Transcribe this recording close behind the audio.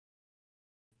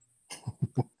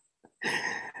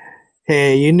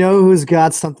Hey, you know who's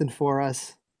got something for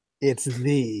us? It's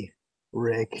the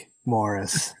Rick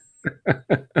Morris.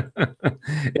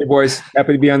 Hey, boys,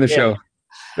 happy to be on the Yeah. show.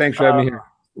 Thanks for having me here.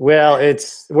 Well,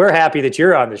 we're happy that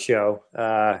you're on the show.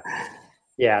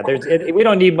 Yeah, we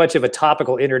don't need much of a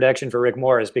topical introduction for Rick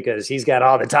Morris because he's got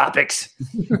all the topics.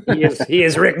 He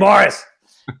is Rick Morris.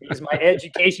 He's my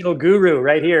educational guru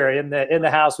right here in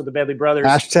the house with the Bedley brothers.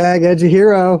 Hashtag Edgy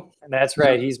Hero. And that's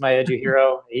right. He's my edu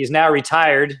hero. He's now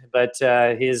retired, but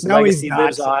his legacy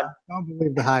lives on. Don't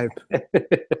believe the hype.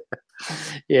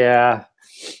 Yeah.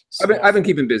 I've been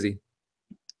keeping busy.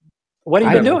 What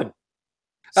have you been doing?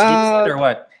 Or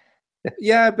what?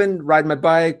 Yeah, I've been riding my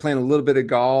bike, playing a little bit of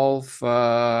golf,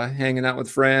 hanging out with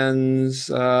friends.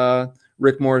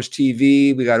 Rick Morris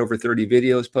TV. We got over 30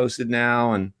 videos posted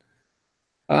now, and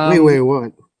wait,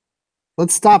 what?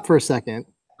 Let's stop for a second.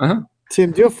 Uh-huh.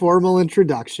 Tim, do a formal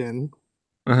introduction.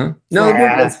 Uh-huh.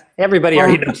 No, everybody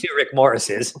already knows who Rick Morris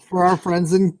is. For our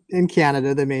friends in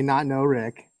Canada, they may not know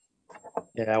Rick.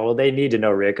 Yeah, well, they need to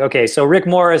know Rick. Okay, so Rick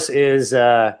Morris is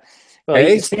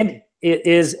he's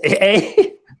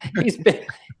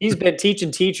been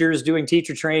teaching teachers, doing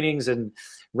teacher trainings, and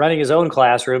running his own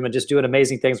classroom, and just doing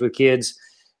amazing things with kids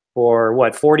for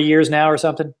what, 40 years now or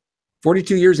something?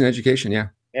 42 years in education, yeah.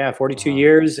 Yeah, 42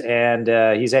 years, and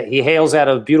he hails out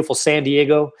of beautiful San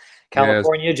Diego,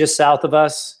 California, yes, just south of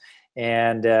us,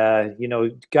 and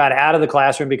got out of the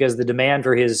classroom because the demand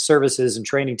for his services and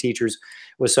training teachers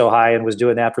was so high, and was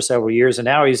doing that for several years, and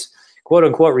now he's quote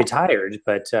unquote retired.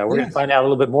 But we're going to find out a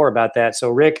little bit more about that. So,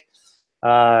 Rick,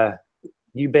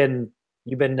 you've been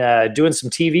doing some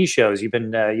TV shows. You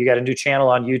got a new channel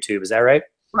on YouTube, is that right?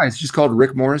 Right, it's just called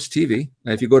Rick Morris TV.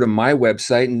 And if you go to my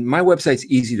website, and my website's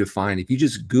easy to find. If you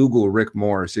just Google Rick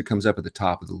Morris, it comes up at the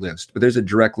top of the list. But there's a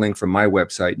direct link from my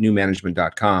website,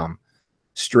 newmanagement.com,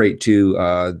 straight to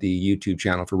the YouTube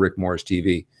channel for Rick Morris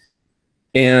TV.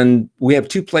 And we have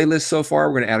 2 playlists so far.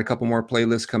 We're going to add a couple more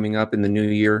playlists coming up in the new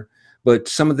year. But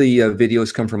some of the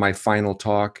videos come from my final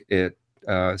talk at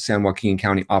San Joaquin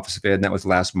County Office of Ed, and that was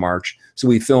last March. So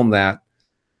we filmed that.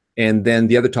 And then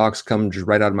the other talks come just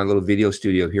right out of my little video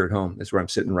studio here at home. That's where I'm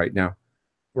sitting right now,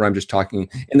 where I'm just talking.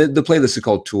 And the playlist is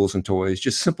called Tools and Toys,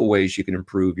 just simple ways you can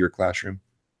improve your classroom.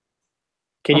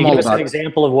 Can you give us an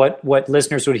example of what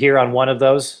listeners would hear on one of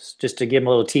those, just to give them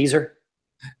a little teaser?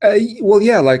 Well,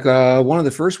 yeah, like one of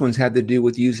the first ones had to do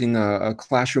with using a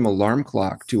classroom alarm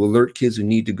clock to alert kids who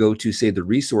need to go to, say, the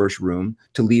resource room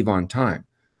to leave on time,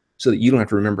 so that you don't have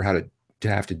to remember how to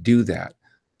have to do that.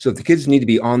 So if the kids need to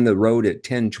be on the road at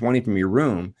 10:20 from your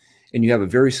room, and you have a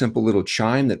very simple little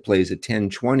chime that plays at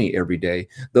 10:20 every day,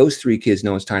 those 3 kids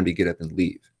know it's time to get up and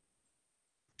leave.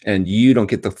 And you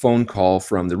don't get the phone call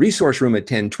from the resource room at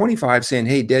 10:25 saying,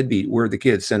 "Hey, deadbeat, where are the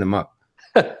kids? Send them up."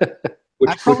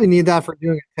 I probably need that for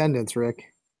doing attendance,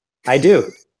 Rick. I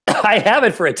do. I have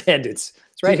it for attendance.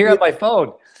 It's right here on my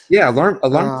phone. Yeah, alarm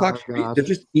clocks, they're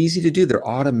just easy to do. They're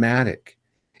automatic.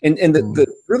 And the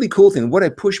really cool thing, what I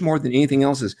push more than anything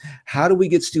else, is how do we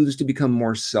get students to become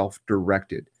more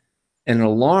self-directed? And an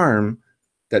alarm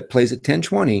that plays at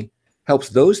 10:20 helps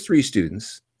those 3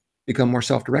 students become more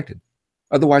self-directed.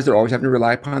 Otherwise, they're always having to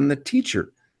rely upon the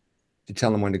teacher to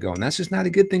tell them when to go. And that's just not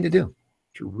a good thing to do.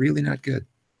 It's really not good.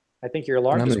 I think your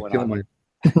alarm just went on.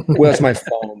 Well, it's my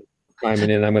phone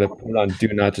chiming in. I'm going to put it on Do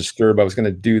Not Disturb. I was going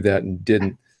to do that and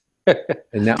didn't.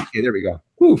 And now, okay, there we go.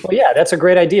 Well, yeah, that's a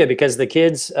great idea, because the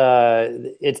kids,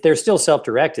 they're still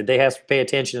self-directed. They have to pay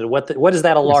attention to what does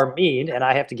that alarm mean, and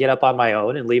I have to get up on my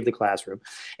own and leave the classroom.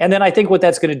 And then I think what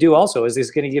that's going to do also is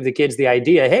it's going to give the kids the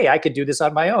idea, hey, I could do this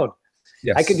on my own.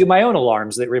 Yes. I could do my own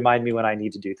alarms that remind me when I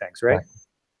need to do things, right?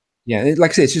 Yeah,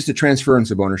 like I say, it's just a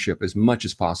transference of ownership as much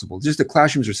as possible. Just the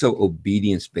classrooms are so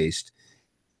obedience-based,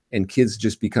 and kids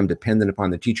just become dependent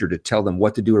upon the teacher to tell them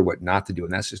what to do or what not to do,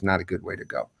 and that's just not a good way to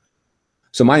go.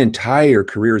 So my entire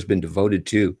career has been devoted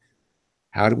to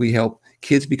how do we help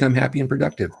kids become happy and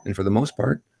productive? And for the most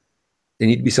part, they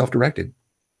need to be self-directed.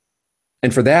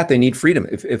 And for that, they need freedom.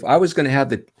 If I was going to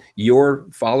have your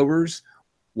followers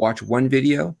watch one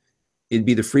video, it'd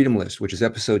be the Freedom List, which is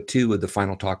episode 2 of the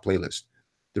Final Talk playlist.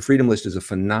 The Freedom List is a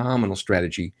phenomenal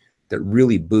strategy that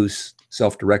really boosts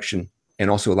self-direction and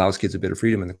also allows kids a bit of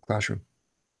freedom in the classroom.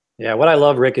 Yeah, what I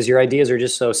love, Rick, is your ideas are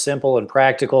just so simple and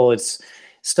practical. It's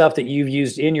stuff that you've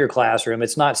used in your classroom.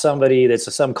 It's not somebody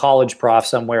that's some college prof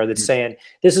somewhere that's saying,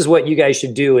 this is what you guys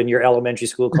should do in your elementary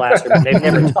school classroom, and they've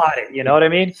never taught it. You know what I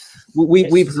mean?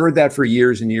 We've heard that for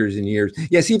years and years and years.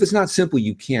 Yeah, see, if it's not simple,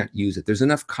 you can't use it. There's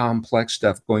enough complex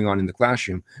stuff going on in the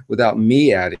classroom without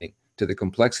me adding to the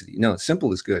complexity. No,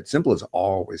 simple is good. Simple is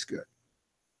always good.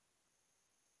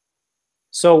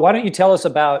 So why don't you tell us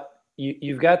about,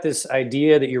 you've got this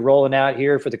idea that you're rolling out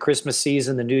here for the Christmas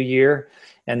season, the new year,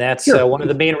 and that's Sure. one of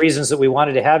the main reasons that we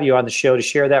wanted to have you on the show, to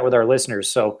share that with our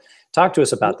listeners. So talk to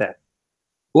us about that.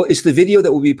 Well, it's the video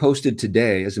that will be posted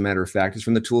today, as a matter of fact. It's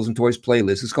from the Tools and Toys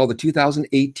playlist. It's called the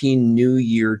 2018 New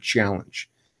Year Challenge.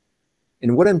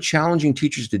 And what I'm challenging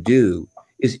teachers to do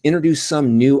is introduce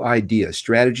some new idea,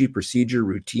 strategy, procedure,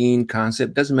 routine,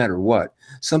 concept, doesn't matter what,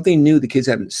 something new the kids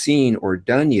haven't seen or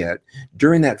done yet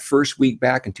during that first week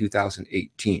back in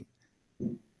 2018.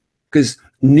 Because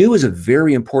new is a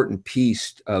very important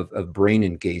piece of brain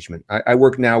engagement. I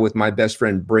work now with my best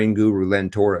friend, brain guru,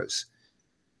 Len Torres.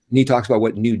 And he talks about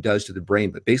what new does to the brain,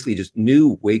 but basically just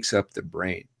new wakes up the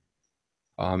brain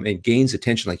and gains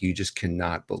attention like you just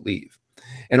cannot believe.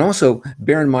 And also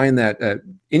bear in mind that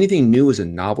anything new is a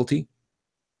novelty,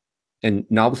 and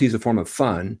novelty is a form of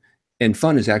fun, and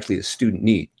fun is actually a student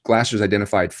need. Glasser's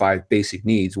identified 5 basic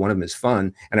needs. One of them is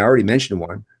fun, and I already mentioned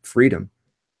one, freedom.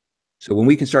 So when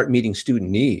we can start meeting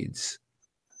student needs,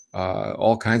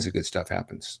 all kinds of good stuff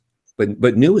happens.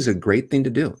 But new is a great thing to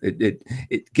do.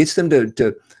 It gets them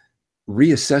to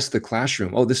reassess the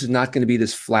classroom. Oh, this is not going to be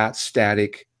this flat,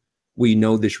 static, we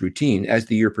know this routine. As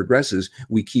the year progresses,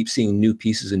 we keep seeing new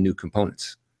pieces and new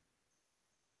components.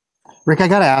 Rick, I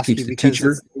got to ask Teach you the because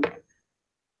teacher.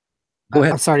 Go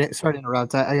ahead. I'm sorry to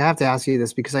interrupt. I have to ask you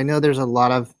this because I know there's a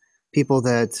lot of people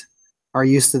that are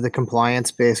used to the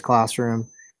compliance-based classroom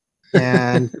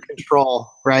and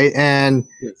control, right? And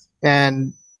Yes.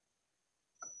 and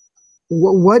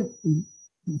what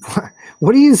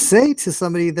do you say to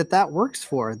somebody that works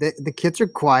for? The kids are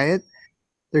quiet.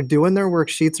 They're doing their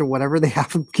worksheets or whatever they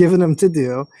have given them to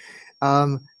do.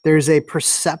 There's a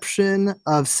perception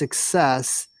of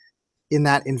success in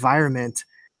that environment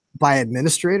by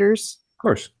administrators, Of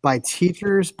course. by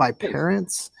teachers, by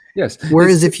parents. Yes.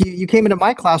 Whereas if you came into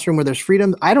my classroom where there's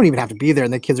freedom, I don't even have to be there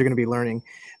and the kids are going to be learning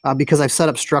because I've set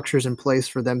up structures in place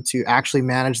for them to actually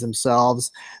manage themselves.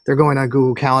 They're going on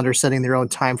Google Calendar, setting their own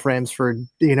time frames for,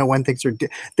 when things are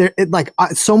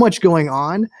so much going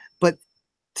on. But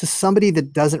to somebody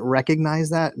that doesn't recognize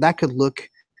that could look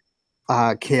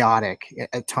chaotic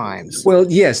at times. Well,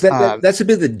 yes, that's a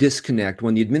bit of the disconnect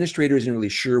when the administrator isn't really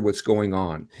sure what's going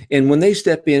on. And when they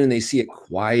step in and they see a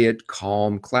quiet,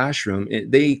 calm classroom,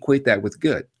 they equate that with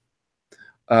good.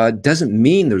 Doesn't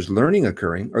mean there's learning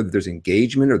occurring or that there's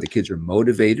engagement or the kids are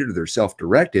motivated or they're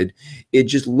self-directed. It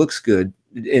just looks good.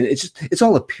 And it's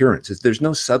all appearance. There's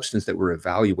no substance that we're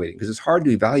evaluating because it's hard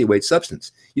to evaluate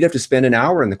substance. You'd have to spend an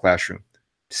hour in the classroom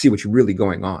to see what's really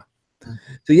going on.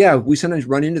 So yeah, we sometimes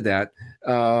run into that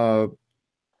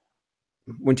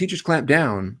when teachers clamp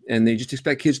down and they just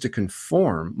expect kids to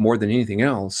conform more than anything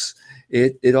else.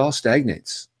 It all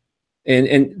stagnates,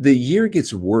 and the year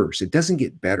gets worse. It doesn't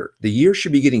get better. The year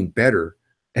should be getting better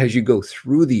as you go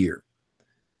through the year.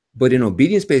 But in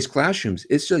obedience-based classrooms,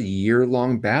 it's a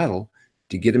year-long battle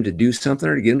to get them to do something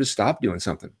or to get them to stop doing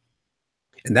something,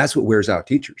 and that's what wears out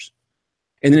teachers.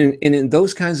 And then in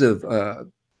those kinds of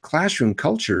classroom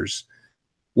cultures,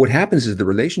 what happens is the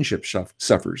relationship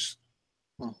suffers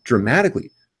dramatically.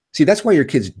 See, that's why your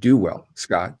kids do well,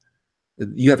 Scott.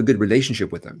 You have a good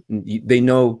relationship with them. They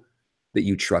know that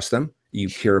you trust them, you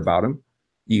care about them,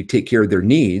 you take care of their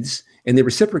needs, and they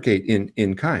reciprocate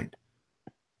in kind.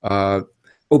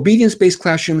 Obedience-based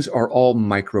classrooms are all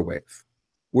microwave.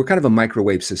 We're kind of a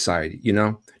microwave society,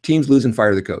 Teams lose and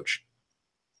fire the coach.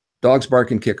 Dogs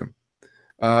bark and kick them.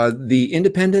 The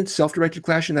independent, self-directed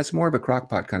classroom, that's more of a crock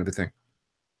pot kind of a thing.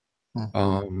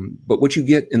 But what you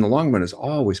get in the long run is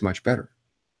always much better,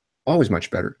 always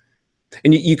much better.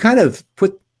 And you kind of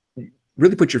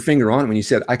really put your finger on it when you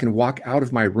said, I can walk out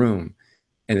of my room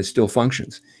and it still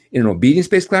functions. In an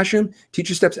obedience-based classroom,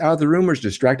 teacher steps out of the room or is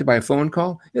distracted by a phone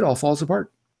call, it all falls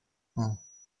apart.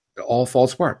 It all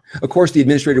falls apart. Of course, the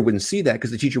administrator wouldn't see that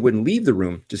because the teacher wouldn't leave the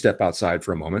room to step outside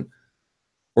for a moment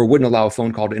or wouldn't allow a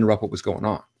phone call to interrupt what was going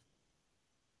on.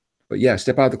 But yeah,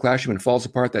 step out of the classroom and it falls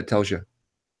apart. That tells you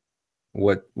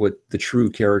what the true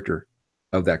character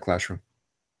of that classroom.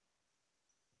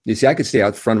 You see, I could stay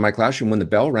out front of my classroom when the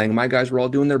bell rang. My guys were all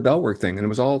doing their bell work thing. And it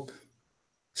was all,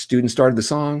 students started the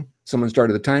song. Someone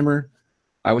started the timer.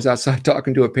 I was outside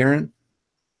talking to a parent.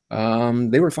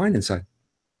 They were fine inside.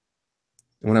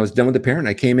 And when I was done with the parent,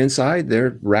 I came inside.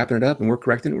 They're wrapping it up and we're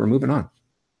correcting it. We're moving on.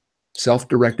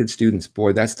 Self-directed students.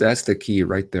 Boy, that's the key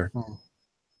right there.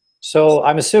 So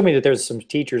I'm assuming that there's some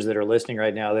teachers that are listening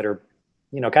right now that are,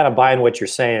 kind of buying what you're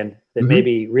saying, that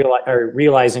maybe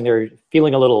realizing they're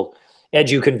feeling a little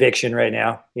edu conviction right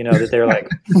now, that they're like,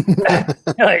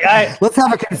 let's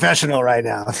have a confessional right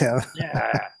now.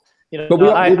 Yeah.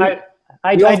 But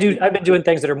I've been doing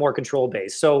things that are more control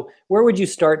based. So where would you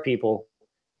start people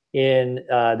in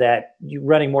that you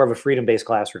running more of a freedom based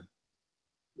classroom?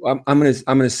 I'm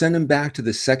gonna send them back to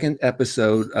the second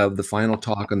episode of the final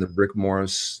talk on the Rick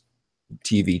Morris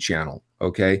TV channel,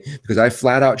 okay? Because I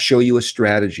flat out show you a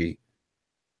strategy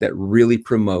that really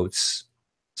promotes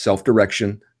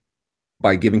self-direction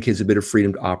by giving kids a bit of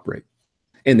freedom to operate.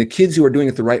 And the kids who are doing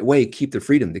it the right way keep their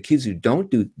freedom. The kids who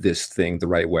don't do this thing the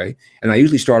right way, and I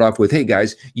usually start off with, hey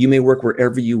guys, you may work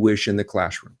wherever you wish in the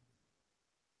classroom.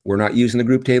 We're not using the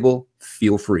group table,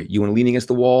 feel free. You want to lean against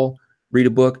the wall, read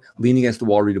a book, lean against the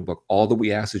wall, read a book. All that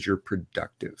we ask is you're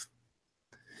productive.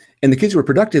 And the kids who are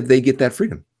productive, they get that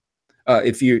freedom.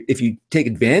 If you take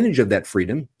advantage of that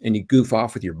freedom and you goof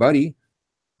off with your buddy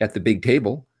at the big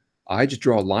table, I just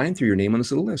draw a line through your name on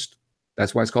this little list.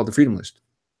 That's why it's called the freedom list.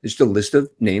 It's just a list of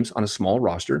names on a small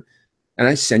roster. And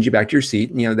I send you back to your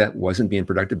seat. And, that wasn't being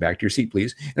productive. Back to your seat,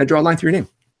 please. And I draw a line through your name.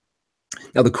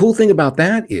 Now, the cool thing about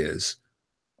that is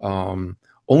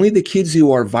only the kids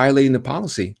who are violating the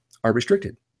policy are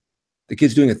restricted. The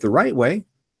kids doing it the right way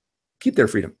keep their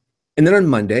freedom. And then on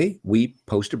Monday, we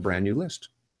post a brand new list.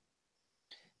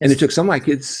 And it took some of my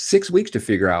kids 6 weeks to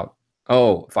figure out,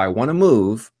 oh, if I want to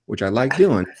move, which I like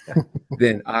doing,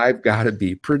 then I've got to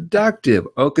be productive.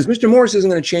 Oh, because Mr. Morris isn't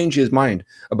going to change his mind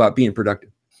about being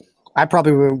productive. I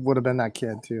probably would have been that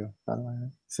kid too, by the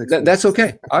way. That's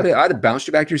okay. I'd have bounced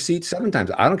you back to your seat 7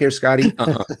 times. I don't care, Scotty.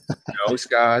 No,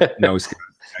 Scott. No, Scott.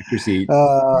 Back to your seat.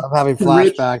 I'm having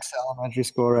flashbacks to elementary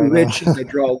school right Rich, now. I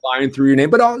draw a line through your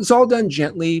name, but it's all done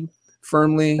gently,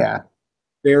 firmly,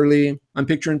 fairly. I'm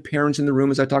picturing parents in the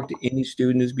room as I talk to any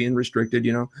student who's being restricted.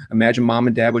 Imagine mom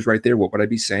and dad was right there. What would I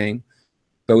be saying?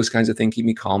 Those kinds of things keep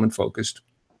me calm and focused.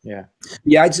 Yeah.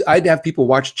 I'd have people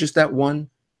watch just that one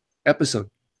episode.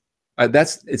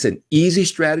 It's an easy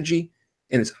strategy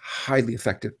and it's highly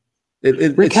effective.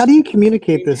 Rick, how do you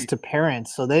communicate this to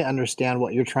parents so they understand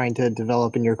what you're trying to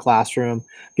develop in your classroom?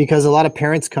 Because a lot of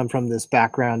parents come from this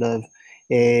background of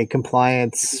a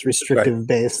compliance restrictive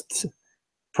based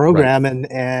program,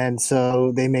 and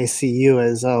so they may see you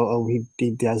as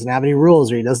he doesn't have any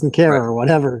rules or he doesn't care or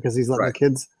whatever because he's letting the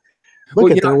kids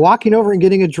they're walking over and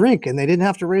getting a drink and they didn't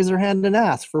have to raise their hand and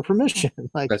ask for permission.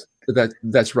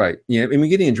 That's right. I mean,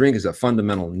 getting a drink is a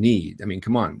fundamental need. I mean,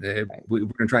 come on, we're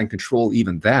going to try and control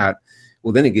even that.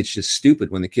 Well, then it gets just stupid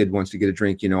when the kid wants to get a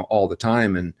drink, all the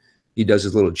time, and he does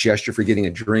his little gesture for getting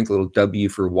a drink, a little W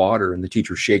for water, and the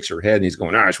teacher shakes her head and he's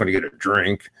going, I just want to get a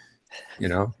drink.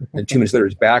 And 2 minutes later,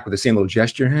 he's back with the same little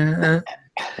gesture,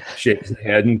 shakes his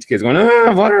head, and the kid's going,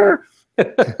 water.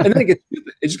 And then it gets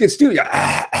stupid. It just gets stupid.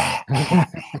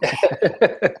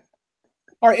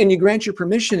 All right, and you grant your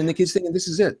permission, and the kid's thinking, this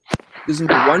is it. This is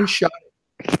my one shot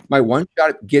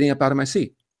at getting up out of my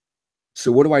seat.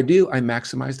 So what do? I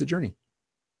maximize the journey.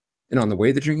 And on the way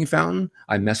to the drinking fountain,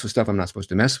 I mess with stuff I'm not supposed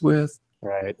to mess with.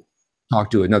 Right.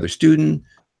 Talk to another student,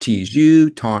 tease you,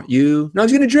 taunt you. No,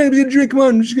 he's going to drink. He's going to drink. Come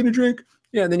on, he's going to drink.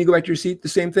 Yeah, and then you go back to your seat, the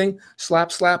same thing.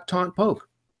 Slap, slap, taunt, poke.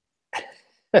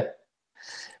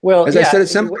 Well, as I said at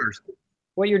seminars.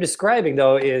 What you're describing,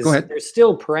 though, is there's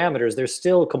still parameters, there's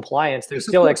still compliance, there's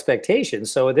still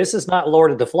expectations. So this is not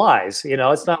Lord of the Flies.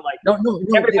 It's not like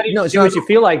everybody do what you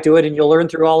feel like doing, and you'll learn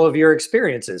through all of your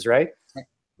experiences, right?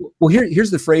 Well,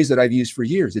 here's the phrase that I've used for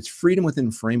years. It's freedom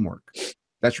within framework.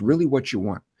 That's really what you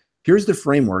want. Here's the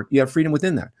framework. You have freedom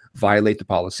within that. Violate the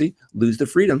policy, lose the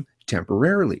freedom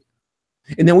temporarily.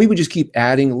 And then we would just keep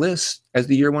adding lists as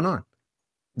the year went on.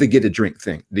 The get a drink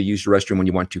thing, the use the restroom when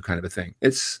you want to kind of a thing.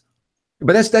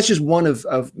 But that's just one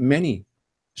of many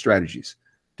strategies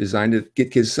designed to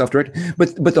get kids self-directed.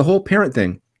 But the whole parent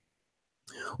thing,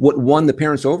 what won the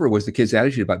parents over was the kids'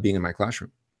 attitude about being in my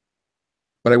classroom.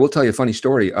 But I will tell you a funny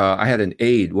story. I had an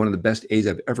aide, one of the best aides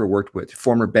I've ever worked with,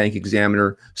 former bank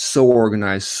examiner, so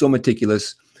organized, so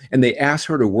meticulous. And they asked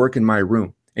her to work in my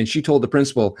room. And she told the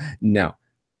principal, no.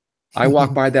 I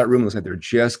walked by that room and was like, they're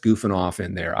just goofing off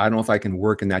in there. I don't know if I can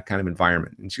work in that kind of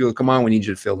environment. And she goes, come on, we need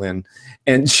you to fill in.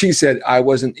 And she said, I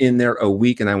wasn't in there a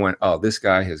week. And I went, oh, this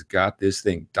guy has got this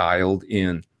thing dialed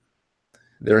in.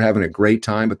 They're having a great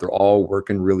time, but they're all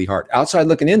working really hard. Outside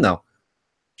looking in, though,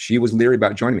 she was leery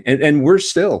about joining me. And we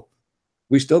still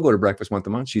go to breakfast once a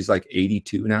month. She's like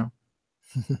 82 now.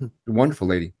 A wonderful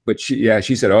lady. But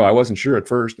she said, oh, I wasn't sure at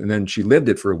first. And then she lived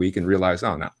it for a week and realized,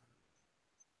 oh, no,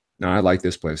 I like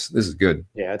this place. This is good.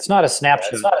 Yeah, it's not a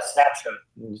snapshot.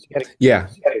 You gotta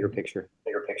get your picture.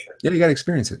 Bigger picture. Yeah, you got to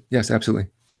experience it. Yes,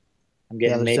 absolutely. I'm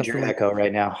getting major echo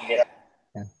right now. Yeah.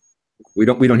 We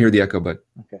don't hear the echo, but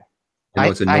okay.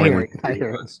 It's annoying. I hear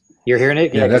it. You're hearing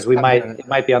it? Yeah, because it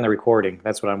might be on the recording.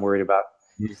 That's what I'm worried about.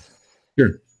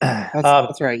 Sure.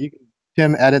 That's right.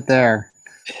 Jim, edit there.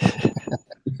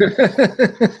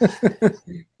 The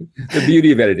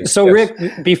beauty of editing. So, yes.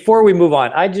 Rick, before we move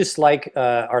on, I'd just like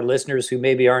our listeners who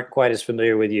maybe aren't quite as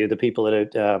familiar with you, the people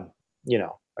that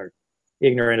are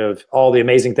ignorant of all the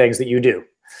amazing things that you do.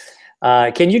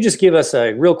 Can you just give us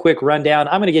a real quick rundown?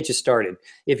 I'm going to get you started.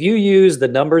 If you use the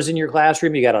numbers in your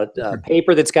classroom, you got a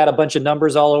paper that's got a bunch of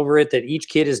numbers all over it that each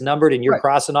kid is numbered, and you're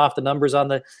crossing off the numbers on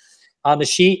the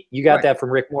sheet. You got that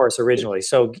from Rick Morris originally.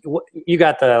 So you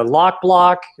got the lock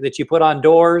block that you put on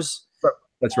doors.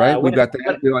 That's right. We've got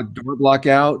that. We got door block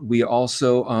out. We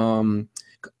also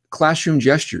classroom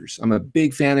gestures. I'm a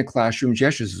big fan of classroom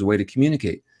gestures as a way to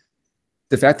communicate.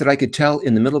 The fact that I could tell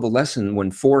in the middle of a lesson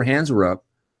when 4 hands were up,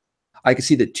 I could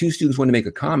see that 2 students wanted to make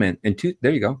a comment, and 2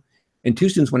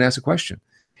 students want to ask a question.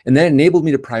 And that enabled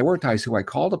me to prioritize who I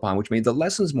called upon, which made the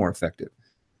lessons more effective.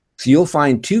 So you'll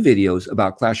find 2 videos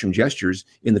about classroom gestures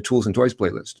in the Tools and Toys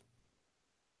playlist.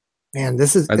 Man,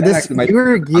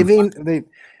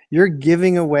 you're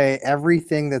giving away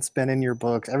everything that's been in your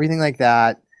books, everything like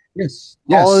that. Yes.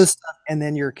 All of this stuff, and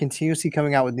then you're continuously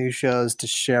coming out with new shows to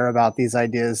share about these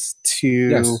ideas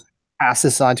to pass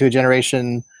this on to a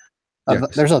generation.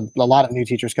 There's a lot of new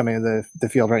teachers coming into the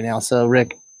field right now. So,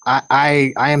 Rick,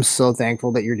 I am so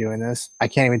thankful that you're doing this. I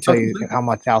can't even tell you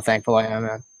how thankful I am,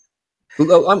 man.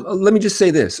 Let me just say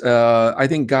this. I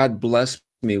think God blessed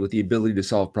me with the ability to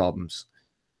solve problems.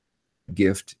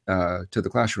 Gift to the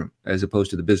classroom as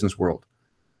opposed to the business world.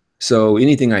 So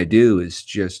anything I do is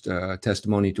just a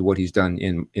testimony to what he's done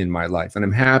in my life. And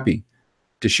I'm happy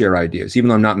to share ideas. Even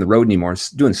though I'm not on the road anymore,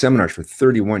 doing seminars for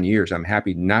 31 years, I'm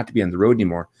happy not to be on the road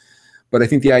anymore. But I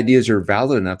think the ideas are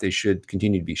valid enough. They should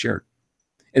continue to be shared.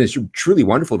 And it's truly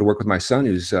wonderful to work with my son,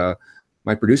 who's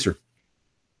my producer.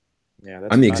 Yeah,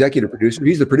 I'm the executive producer.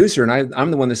 He's the producer, and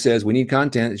I'm the one that says, we need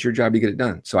content. It's your job to get it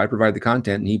done. So I provide the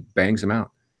content, and he bangs them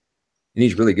out. And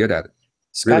he's really good at it.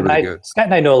 Scott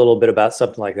and I know a little bit about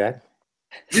something like that.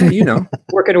 Yeah, you know.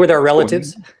 Working with our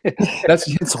relatives.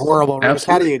 It's horrible, Rick.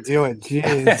 How do you do it?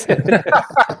 Jeez.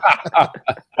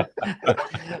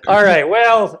 All right.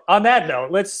 Well, on that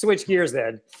note, let's switch gears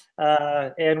then.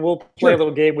 And we'll play a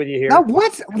little game with you here. No,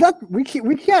 what? We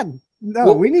can't. No,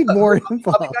 well, we need more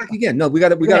info. Again. No, we got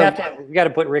to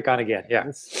put Rick on again.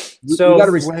 Yeah. So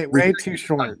way too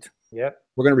short. Yep.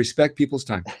 We're going to respect people's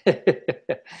time.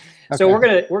 So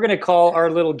we're gonna call our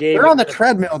little game. They're on the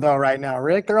treadmill though right now,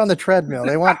 Rick. They're on the treadmill.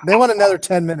 They want another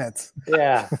 10 minutes.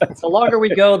 Yeah. The longer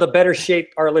we go, the better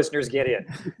shape our listeners get in.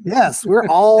 Yes, we're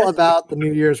all about the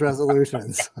New Year's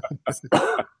resolutions.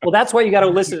 Well, that's why you got to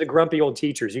listen to grumpy old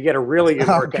teachers. You get a really good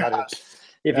workout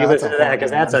if you listen to that,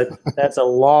 because that's a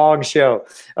long show.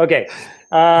 Okay.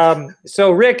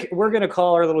 So Rick, we're gonna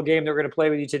call our little game that we're gonna play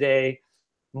with you today.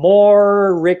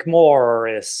 More Rick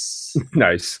Morris.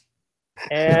 Nice.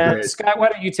 And Scott, why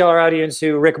don't you tell our audience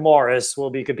who Rick Morris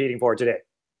will be competing for today?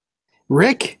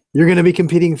 Rick, you're going to be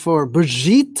competing for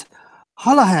Brigitte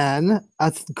Holohan,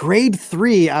 a grade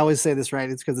 3. I always say this right.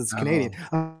 It's because it's Canadian.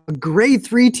 A grade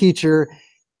 3 teacher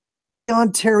in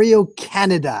Ontario,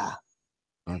 Canada.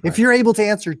 Okay. If you're able to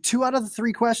answer 2 out of the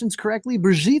 3 questions correctly,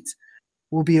 Brigitte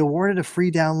will be awarded a free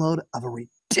download of a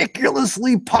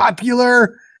ridiculously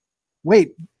popular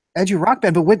edgy rock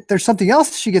band, but there's something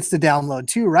else she gets to download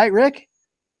too, right, Rick?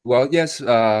 Well, yes,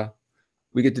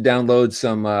 we get to download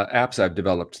some apps I've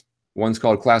developed. One's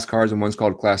called Class Cards and one's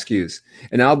called Class Cues.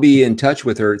 And I'll be in touch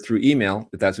with her through email,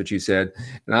 if that's what you said.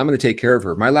 And I'm going to take care of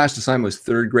her. My last assignment was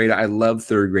 3rd grade. I love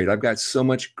 3rd grade. I've got so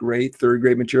much great 3rd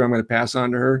grade material I'm going to pass on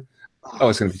to her. Oh,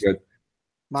 it's going to be good.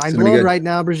 Mind blown right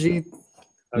now, Brigitte.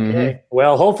 Okay. Mm-hmm.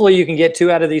 Well, hopefully you can get 2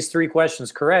 out of these 3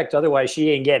 questions correct. Otherwise, she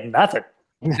ain't getting nothing.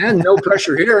 And no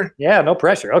pressure here. Yeah, no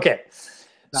pressure. Okay.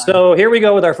 So here we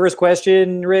go with our first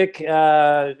question, Rick.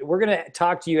 We're going to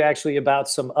talk to you actually about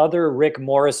some other Rick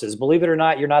Morrises. Believe it or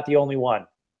not, you're not the only one.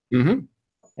 Mm-hmm.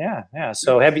 Yeah.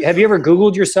 So have you ever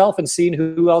Googled yourself and seen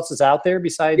who else is out there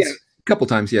besides? Yeah, a couple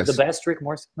times, yes. The best Rick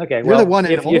Morris. Okay. Well,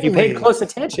 if you paid close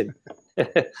attention,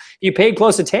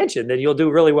 then you'll do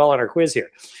really well on our quiz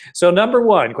here. So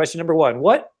question number one.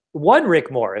 One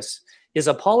Rick Morris is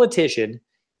a politician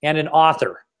and an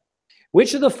author.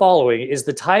 Which of the following is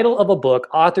the title of a book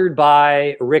authored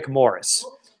by Rick Morris?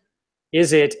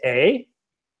 Is it A,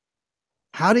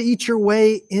 How to Eat Your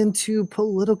Way into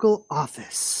Political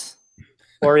Office?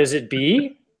 Or is it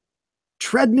B,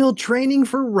 Treadmill Training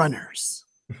for Runners?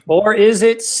 Or is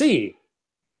it C,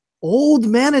 Old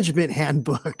Management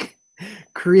Handbook?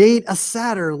 Create a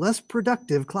sadder, less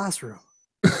productive classroom.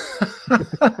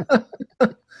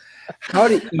 How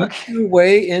to Eat Your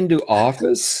Way into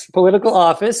Office? Political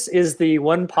Office is the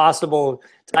one possible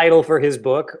title for his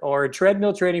book, or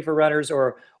Treadmill Training for Runners,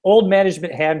 or Old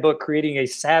management handbook, creating a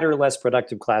sadder, less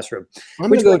productive classroom. I'm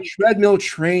going to go treadmill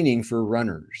training for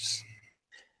runners.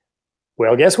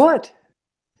 Well, guess what?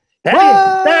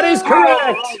 That is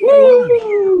correct.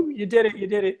 Woo! You did it. You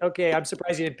did it. Okay, I'm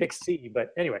surprised you didn't pick C,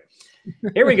 but anyway,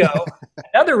 here we go.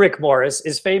 Another Rick Morris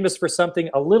is famous for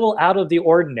something a little out of the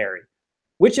ordinary.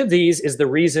 Which of these is the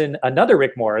reason another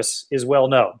Rick Morris is well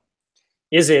known?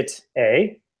 Is it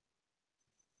A?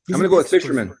 I'm going to go with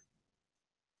fisherman.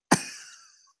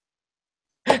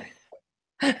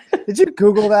 Did you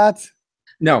Google that?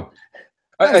 No.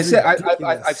 I said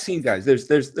I've seen guys.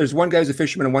 There's one guy who's a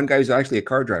fisherman and one guy who's actually a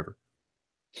car driver.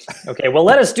 Okay, well,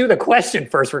 let us do the question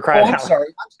first. For crying out loud.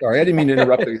 I'm sorry. I didn't mean to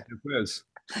interrupt the quiz.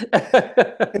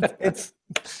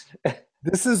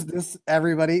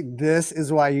 Everybody. This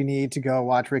is why you need to go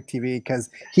watch Rick TV, because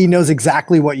he knows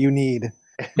exactly what you need.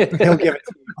 He'll give it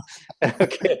to you.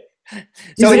 Okay.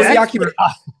 So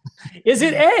is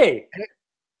it A?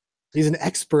 He's an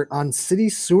expert on city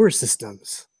sewer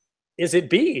systems. Is it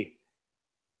B?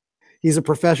 He's a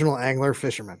professional angler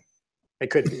fisherman. It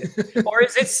could be. Or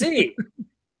is it C?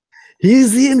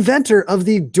 He's the inventor of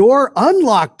the door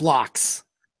unlock blocks.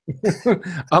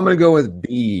 I'm going to go with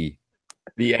B,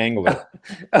 the angler.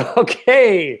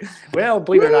 Okay. Well,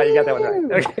 believe it or not, you got that one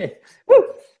right. Okay.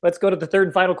 Woo. Let's go to the third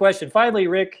and final question. Finally,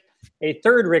 Rick, a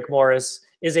third Rick Morris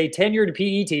is a tenured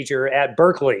PE teacher at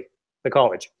Berkeley, the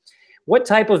college. What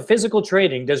type of physical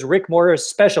training does Rick Morris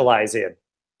specialize in?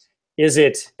 Is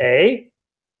it A?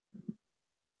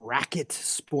 Racket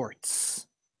sports.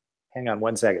 Hang on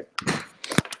 1 second.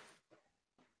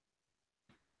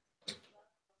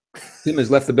 Tim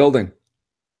has left the building.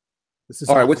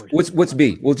 All right, what's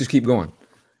B? We'll just keep going.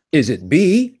 Is it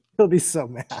B? He'll be so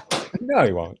mad. No,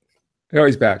 he won't. Oh,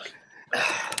 he's back.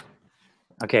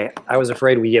 Okay, I was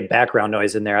afraid we get background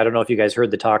noise in there. I don't know if you guys heard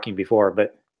the talking before,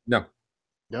 but no.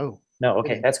 No,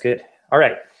 okay, that's good. All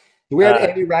right. Do we have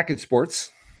any racket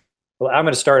sports? Well, I'm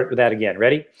going to start with that again.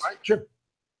 Ready? All right, sure.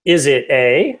 Is it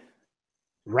A?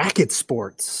 Racket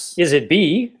sports. Is it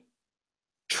B?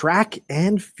 Track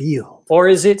and field. Or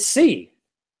is it C?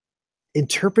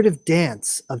 Interpretive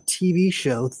dance of TV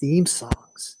show theme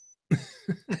songs.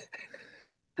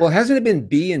 Well, hasn't it been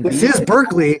B and B? This is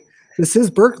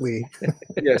Berkeley.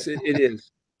 Yes, it is.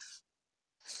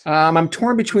 I'm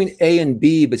torn between A and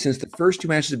B, but since the first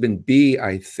two answers have been B,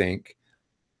 I think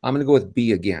I'm going to go with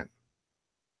B again.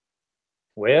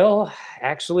 Well,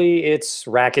 actually, it's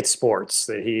racket sports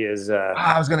that he is.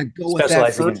 I was going to go with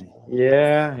that first.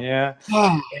 Yeah.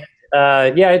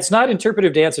 Yeah, it's not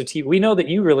interpretive dance or TV. We know that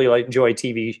you really enjoy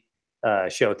TV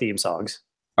show theme songs.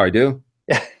 I do.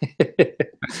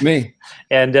 That's me.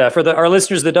 And for our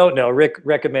listeners that don't know, Rick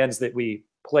recommends that we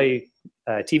play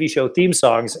TV show theme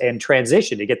songs and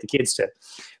transition to get the kids to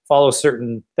follow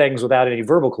certain things without any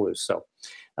verbal clues. So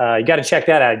you got to check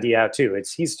that idea out too.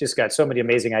 He's just got so many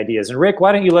amazing ideas. And Rick,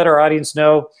 why don't you let our audience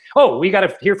know? Oh, we got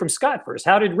to hear from Scott first.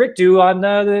 How did Rick do on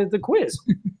the quiz?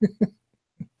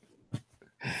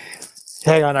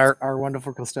 Hang on, our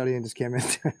wonderful custodian just came in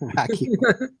to vacuum.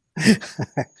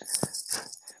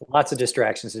 Lots of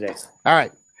distractions today. All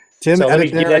right, Tim. So let me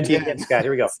give that to you again, Scott. Here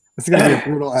we go. It's going to be a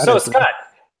brutal edit. So Scott,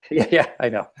 yeah, I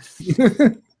know.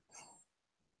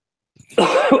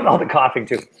 All the coughing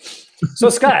too. So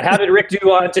Scott, how did Rick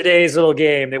do on today's little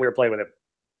game that we were playing with him?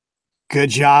 Good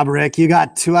job, Rick. You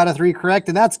got 2 out of 3 correct,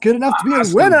 and that's good enough to be a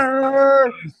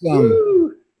winner.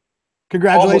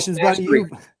 Congratulations, buddy.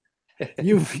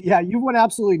 You've won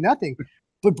absolutely nothing.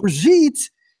 But Brigitte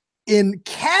in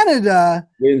Canada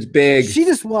wins big. She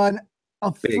just won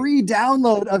a free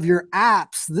download of your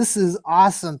apps. This is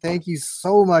awesome. Thank you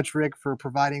so much, Rick, for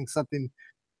providing something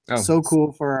so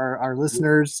cool for our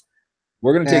listeners.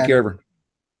 We're going to take care of her.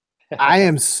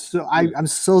 I'm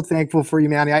so thankful for you,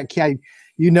 man.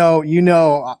 You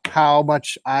know how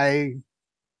much I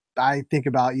think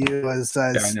about you as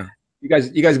I know. You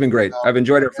guys have been great. I've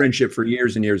enjoyed our friendship for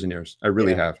years and years and years. I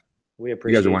really have. We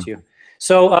appreciate you.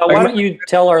 So why don't you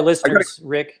tell our listeners,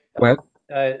 Rick,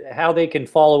 how they can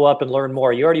follow up and learn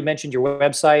more? You already mentioned your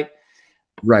website.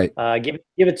 Right. Give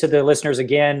it to the listeners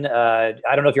again. I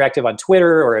don't know if you're active on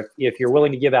Twitter or if you're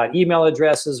willing to give out email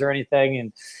addresses or anything.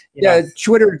 And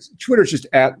Twitter's just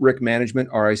at Rick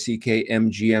Management,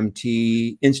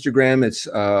 RICKMGMT. Instagram, it's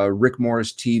Rick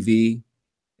Morris TV.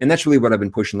 And that's really what I've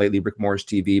been pushing lately, Rick Morris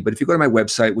TV. But if you go to my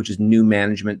website, which is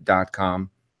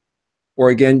newmanagement.com, or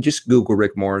again, just Google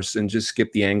Rick Morris and just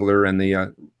skip the angler and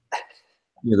the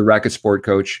racket sport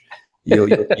coach, you'll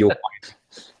find it.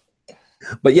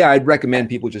 But yeah, I'd recommend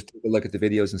people just take a look at the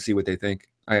videos and see what they think.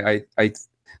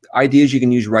 Ideas you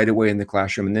can use right away in the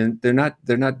classroom, and then they're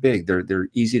not big. They're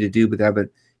easy to do, but they have a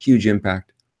huge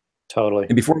impact. Totally.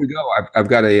 And before we go, I've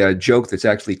got a joke that's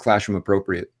actually classroom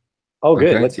appropriate. Oh, good.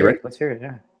 Okay? Let's hear it. Let's hear it.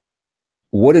 Yeah.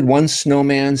 What did one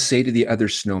snowman say to the other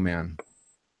snowman?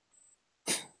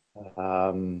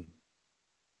 Do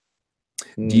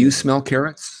you smell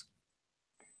carrots?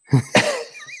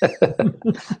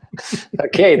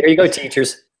 Okay, there you go,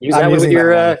 teachers. Use that one with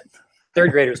your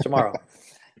third graders tomorrow.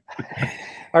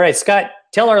 All right, Scott,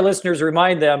 tell our listeners,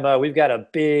 remind them, we've got a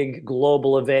big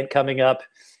global event coming up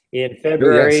in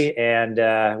February, and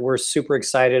we're super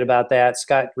excited about that.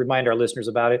 Scott, remind our listeners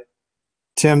about it.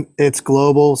 Tim, it's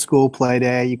Global School Play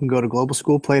Day. You can go to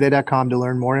globalschoolplayday.com to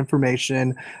learn more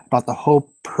information about the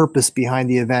whole purpose behind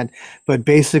the event. But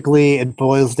basically, it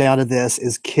boils down to this: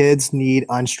 is kids need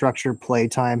unstructured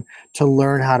playtime to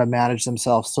learn how to manage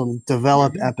themselves, to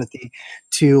develop empathy,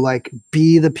 to like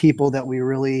be the people that we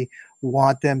really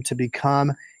want them to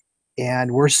become.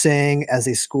 And we're saying, as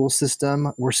a school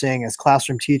system, we're saying as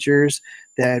classroom teachers,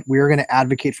 that we're going to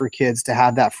advocate for kids to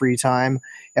have that free time.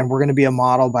 And we're going to be a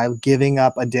model by giving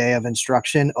up a day of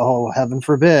instruction. Oh, heaven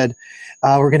forbid.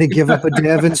 We're going to give up a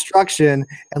day of instruction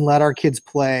and let our kids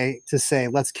play, to say,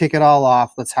 let's kick it all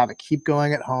off. Let's have it keep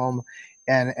going at home,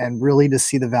 and really to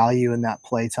see the value in that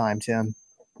playtime, Tim.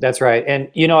 That's right. And,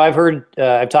 you know,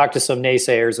 I've talked to some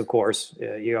naysayers, of course,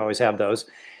 you always have those,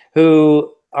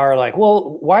 who are like,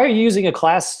 well, why are you using a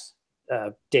class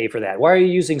day for that? Why are you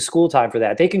using school time for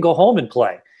that? They can go home and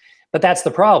play. But that's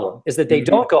the problem, is that they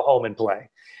don't go home and play.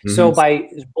 So by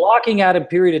blocking out a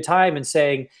period of time and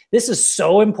saying, this is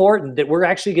so important that we're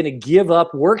actually going to give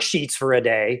up worksheets for a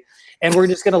day and we're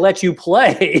just going to let you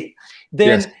play,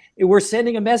 then we're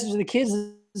sending a message to the kids.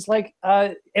 It's like,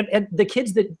 and the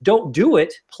kids that don't do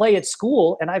it play at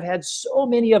school. And I've had so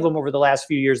many of them over the last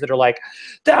few years that are like,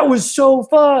 that was so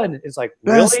fun. It's like,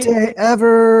 best really? day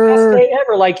ever. Best day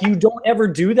ever. Like, you don't ever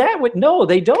do that? No,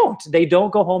 they don't. They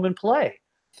don't go home and play.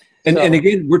 And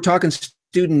again, we're talking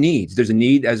student needs. There's a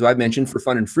need, as I mentioned, for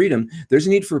fun and freedom. There's a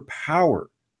need for power.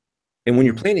 And when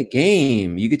you're playing a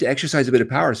game, you get to exercise a bit of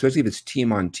power, especially if it's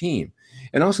team on team.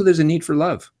 And also there's a need for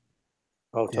love.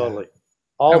 Oh, totally. Yeah.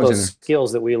 All those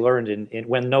skills that we learned in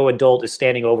when no adult is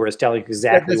standing over us telling you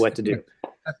exactly what to do.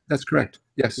 That's correct.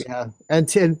 Yes. Yeah. And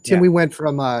Tim, we went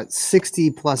from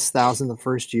 60+ thousand the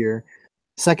first year.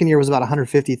 Second year was about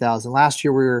 150,000. Last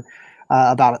year we were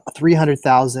about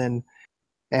 300,000.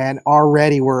 And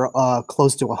already we're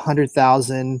close to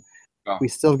 100,000. Oh. We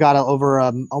still got over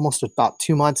almost about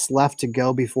 2 months left to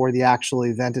go before the actual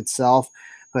event itself.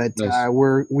 But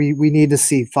we need to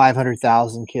see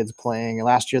 500,000 kids playing. And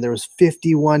last year there was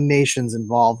 51 nations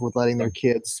involved with letting their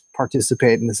kids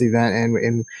participate in this event.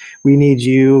 And we need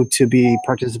you to be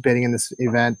participating in this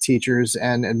event, teachers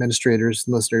and administrators,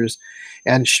 listeners.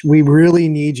 And we really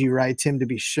need you, right, Tim, to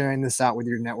be sharing this out with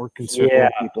your network and circle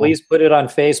of people. Please put it on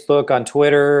Facebook, on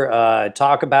Twitter,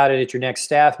 talk about it at your next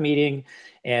staff meeting.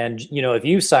 And, you know, if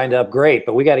you signed up, great,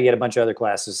 but we got to get a bunch of other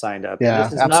classes signed up. Yeah,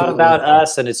 this is not about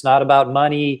us, and it's not about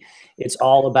money. It's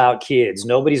all about kids.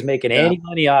 Nobody's making any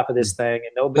money off of this thing,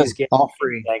 and nobody's getting all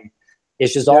free. Anything.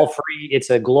 It's just all free. It's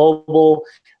a global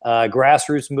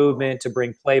grassroots movement to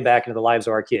bring play back into the lives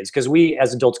of our kids, because we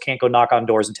as adults can't go knock on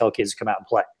doors and tell kids to come out and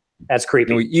play. That's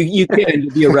creepy. No, you can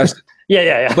be arrested.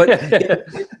 Yeah. But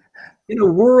in a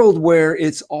world where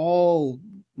it's all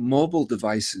mobile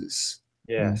devices,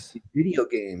 video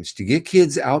games, to get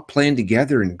kids out playing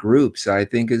together in groups, I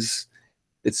think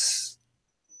it's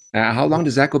how long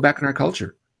does that go back in our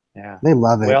culture? Yeah, they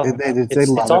love it. Well, they love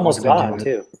it's almost gone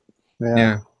too.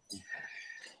 Yeah.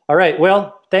 All right.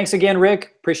 Well, thanks again,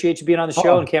 Rick. Appreciate you being on the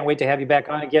show, and can't wait to have you back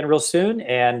on again real soon.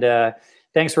 And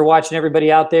thanks for watching,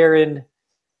 everybody out there in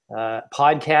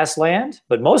podcast land.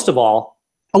 But most of all,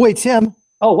 wait, Tim.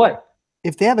 Oh, what?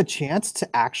 If they have a chance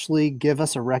to actually give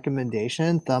us a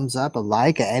recommendation, thumbs up, a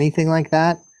like, anything like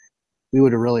that, we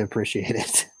would really appreciate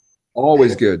it.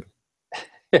 Always good.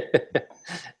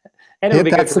 And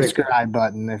hit that subscribe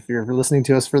button if you're listening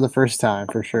to us for the first time,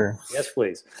 for sure. Yes,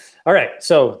 please. All right.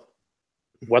 So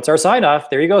what's our sign off?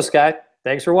 There you go, Scott.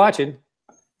 Thanks for watching.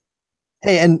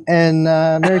 Hey, and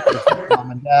Merry Christmas,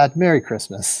 Mom and Dad. Merry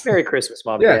Christmas. Merry Christmas,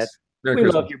 Mom and Dad. We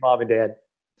love you, Mom and Dad.